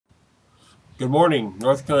Good morning,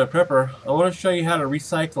 North Carolina Prepper. I want to show you how to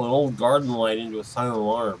recycle an old garden light into a silent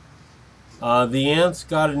alarm. The ants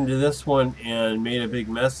got into this one and made a big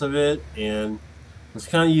mess of it, and was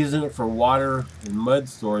kind of using it for water and mud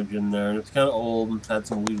storage in there, and it's kind of old and it's had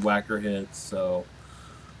some weed whacker hits. So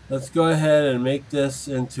let's go ahead and make this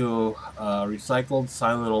into a recycled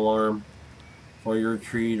silent alarm for your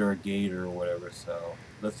retreat or a gate or whatever. So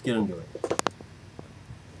let's get into it.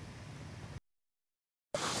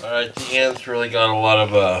 Alright, the ants really got a lot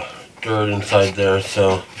of dirt inside there,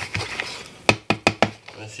 so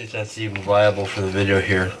let's see if that's even viable for the video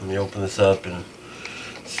here. Let me open this up and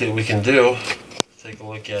see what we can do. Let's take a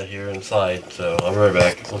look at here inside, so I'll be right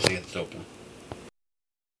back once I get this open.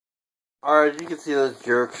 Alright, you can see those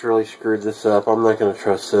jerks really screwed this up. I'm not going to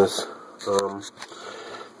trust this.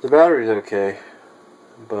 The battery's okay,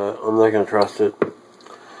 but I'm not going to trust it.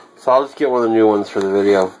 So I'll just get one of the new ones for the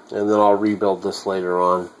video, and then I'll rebuild this later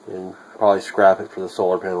on, and probably scrap it for the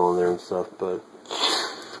solar panel in there and stuff, but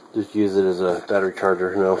just use it as a battery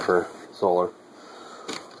charger, for solar.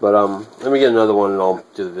 But let me get another one and I'll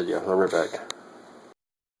do the video. I'll be right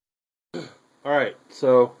back. Alright,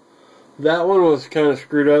 so that one was kind of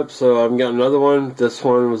screwed up, so I've got another one. This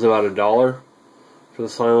one was about $1 for the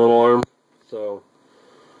silent alarm. So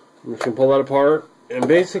I'm just going to pull that apart, and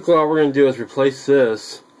basically all we're going to do is replace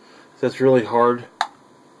this. That's really hard.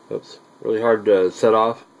 Oops, really hard to set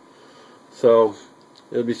off. So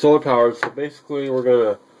it'll be solar powered. So basically, we're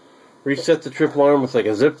gonna reset the trip alarm with like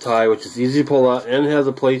a zip tie, which is easy to pull out and has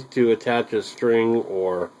a place to attach a string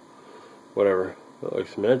or whatever. That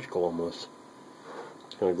looks magical almost.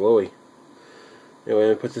 It's kind of glowy. Anyway,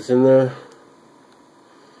 I put this in there.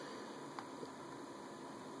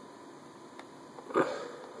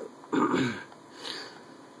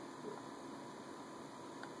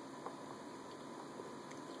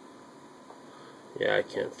 Yeah, I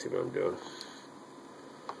can't see what I'm doing.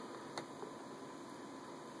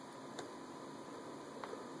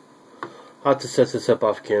 I'll have to set this up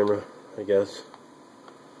off camera, I guess.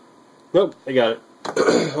 Nope, I got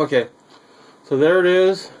it. Okay, so there it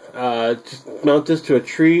is. Just mount this to a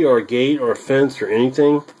tree or a gate or a fence or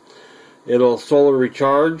anything. It'll solar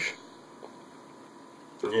recharge.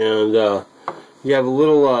 And you have a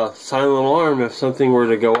little silent alarm if something were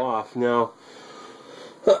to go off. Now,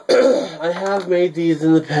 I have made these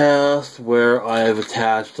in the past where I have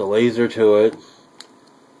attached a laser to it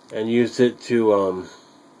and used it to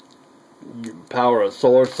power a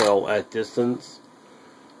solar cell at distance,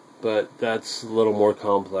 but that's a little more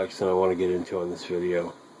complex than I want to get into on this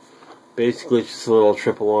video. Basically, it's just a little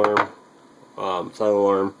trip alarm, silent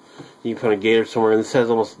alarm. You can put a gate or somewhere, and this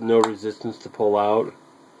has almost no resistance to pull out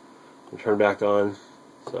and turn back on.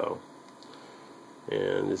 So,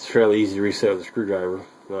 and it's fairly easy to reset with a screwdriver,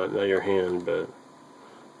 not your hand, but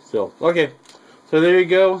still. Okay, so there you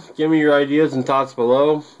go. Give me your ideas and thoughts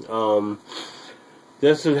below.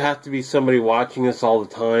 This would have to be somebody watching this all the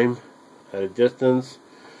time at a distance.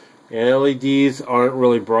 And LEDs aren't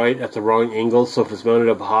really bright at the wrong angle, so if it's mounted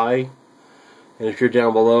up high, and if you're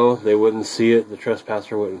down below, they wouldn't see it. The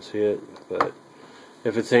trespasser wouldn't see it. But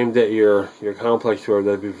if it's aimed at your complex door,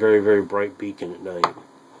 that'd be a very, very bright beacon at night.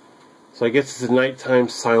 So I guess it's a nighttime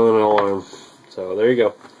silent alarm. So there you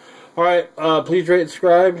go. Alright, please rate and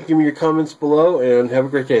subscribe. Give me your comments below, and have a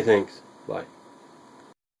great day. Thanks. Bye.